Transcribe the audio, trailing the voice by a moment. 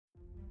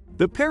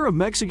The pair of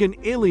Mexican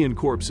alien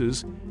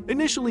corpses,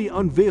 initially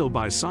unveiled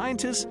by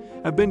scientists,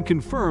 have been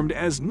confirmed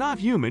as not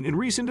human in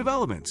recent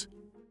developments.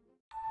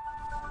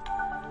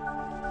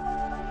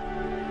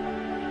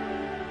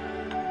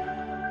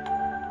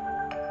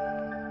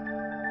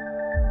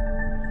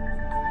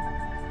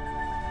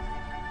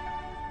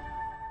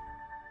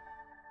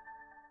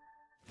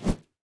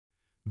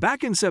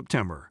 Back in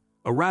September,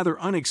 a rather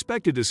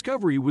unexpected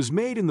discovery was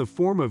made in the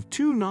form of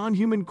two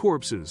non-human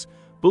corpses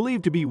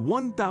believed to be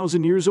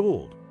 1,000 years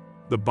old.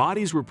 The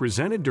bodies were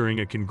presented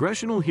during a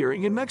congressional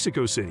hearing in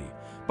Mexico City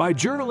by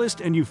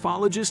journalist and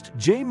ufologist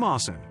Jay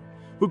Mawson,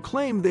 who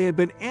claimed they had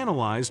been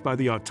analyzed by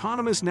the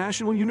Autonomous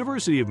National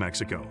University of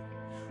Mexico,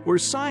 where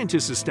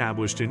scientists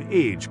established an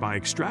age by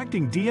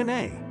extracting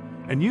DNA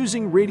and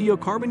using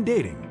radiocarbon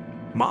dating.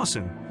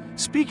 Mawson,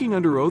 speaking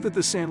under oath at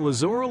the San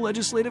Lazaro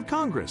Legislative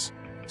Congress,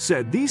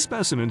 said these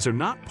specimens are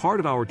not part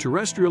of our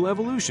terrestrial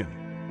evolution.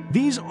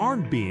 These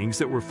aren't beings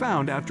that were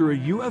found after a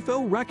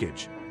UFO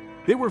wreckage.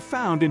 They were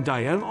found in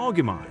Dieta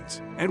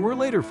Algemines and were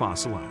later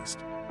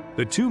fossilized.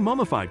 The two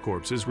mummified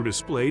corpses were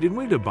displayed in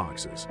window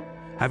boxes,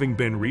 having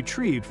been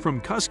retrieved from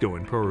Cusco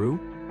in Peru.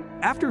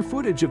 After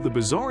footage of the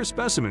bizarre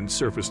specimens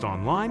surfaced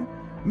online,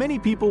 many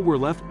people were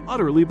left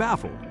utterly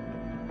baffled.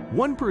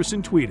 One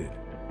person tweeted,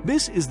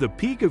 "This is the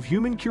peak of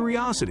human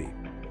curiosity.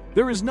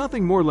 There is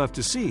nothing more left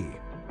to see."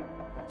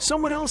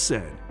 Someone else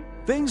said,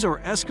 "Things are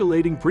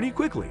escalating pretty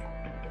quickly.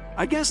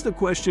 I guess the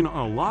question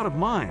on a lot of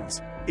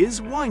minds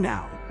is why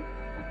now?"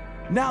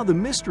 Now the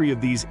mystery of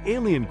these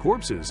alien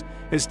corpses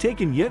has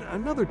taken yet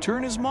another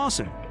turn as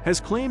Mawson has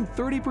claimed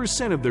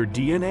 30% of their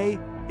DNA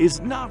is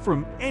not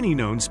from any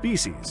known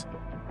species.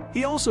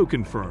 He also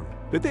confirmed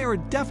that they are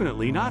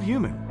definitely not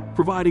human,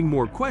 providing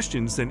more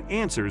questions than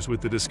answers with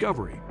the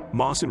discovery.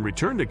 Mawson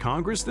returned to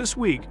Congress this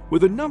week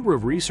with a number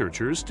of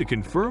researchers to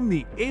confirm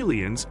the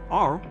aliens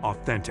are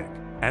authentic.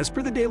 As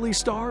per the Daily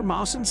Star,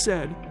 Mawson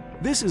said,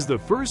 "This is the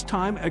first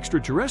time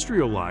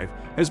extraterrestrial life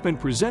has been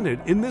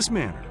presented in this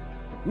manner.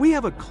 We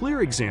have a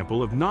clear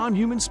example of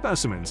non-human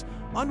specimens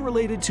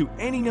unrelated to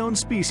any known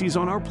species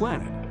on our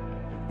planet.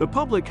 The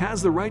public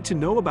has the right to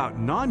know about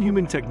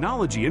non-human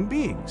technology and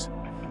beings.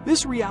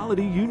 This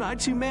reality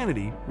unites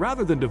humanity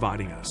rather than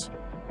dividing us.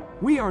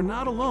 We are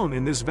not alone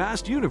in this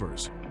vast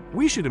universe.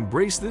 We should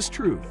embrace this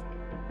truth."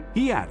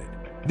 He added,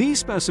 "These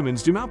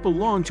specimens do not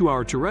belong to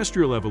our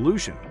terrestrial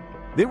evolution.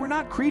 They were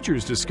not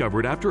creatures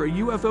discovered after a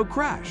UFO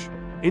crash.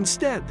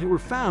 Instead, they were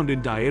found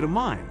in Dieta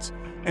mines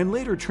and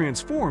later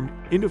transformed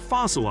into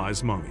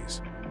fossilized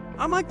mummies."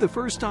 Unlike the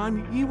first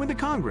time he went to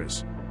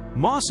Congress,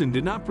 Mawson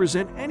did not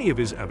present any of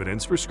his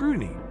evidence for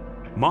scrutiny.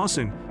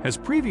 Mawson has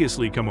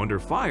previously come under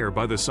fire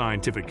by the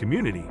scientific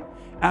community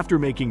after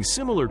making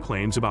similar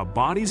claims about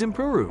bodies in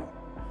Peru.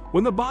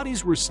 When the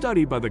bodies were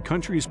studied by the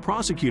country's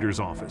prosecutor's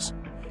office,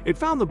 it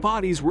found the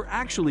bodies were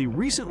actually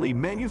recently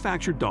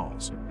manufactured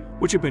dolls,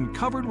 which have been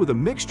covered with a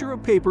mixture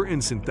of paper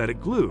and synthetic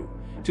glue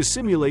to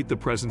simulate the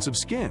presence of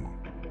skin.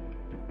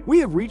 We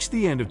have reached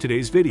the end of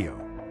today's video.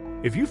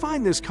 If you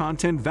find this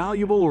content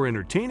valuable or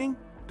entertaining,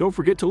 don't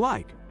forget to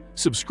like,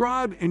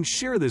 subscribe, and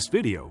share this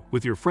video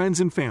with your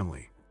friends and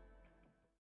family.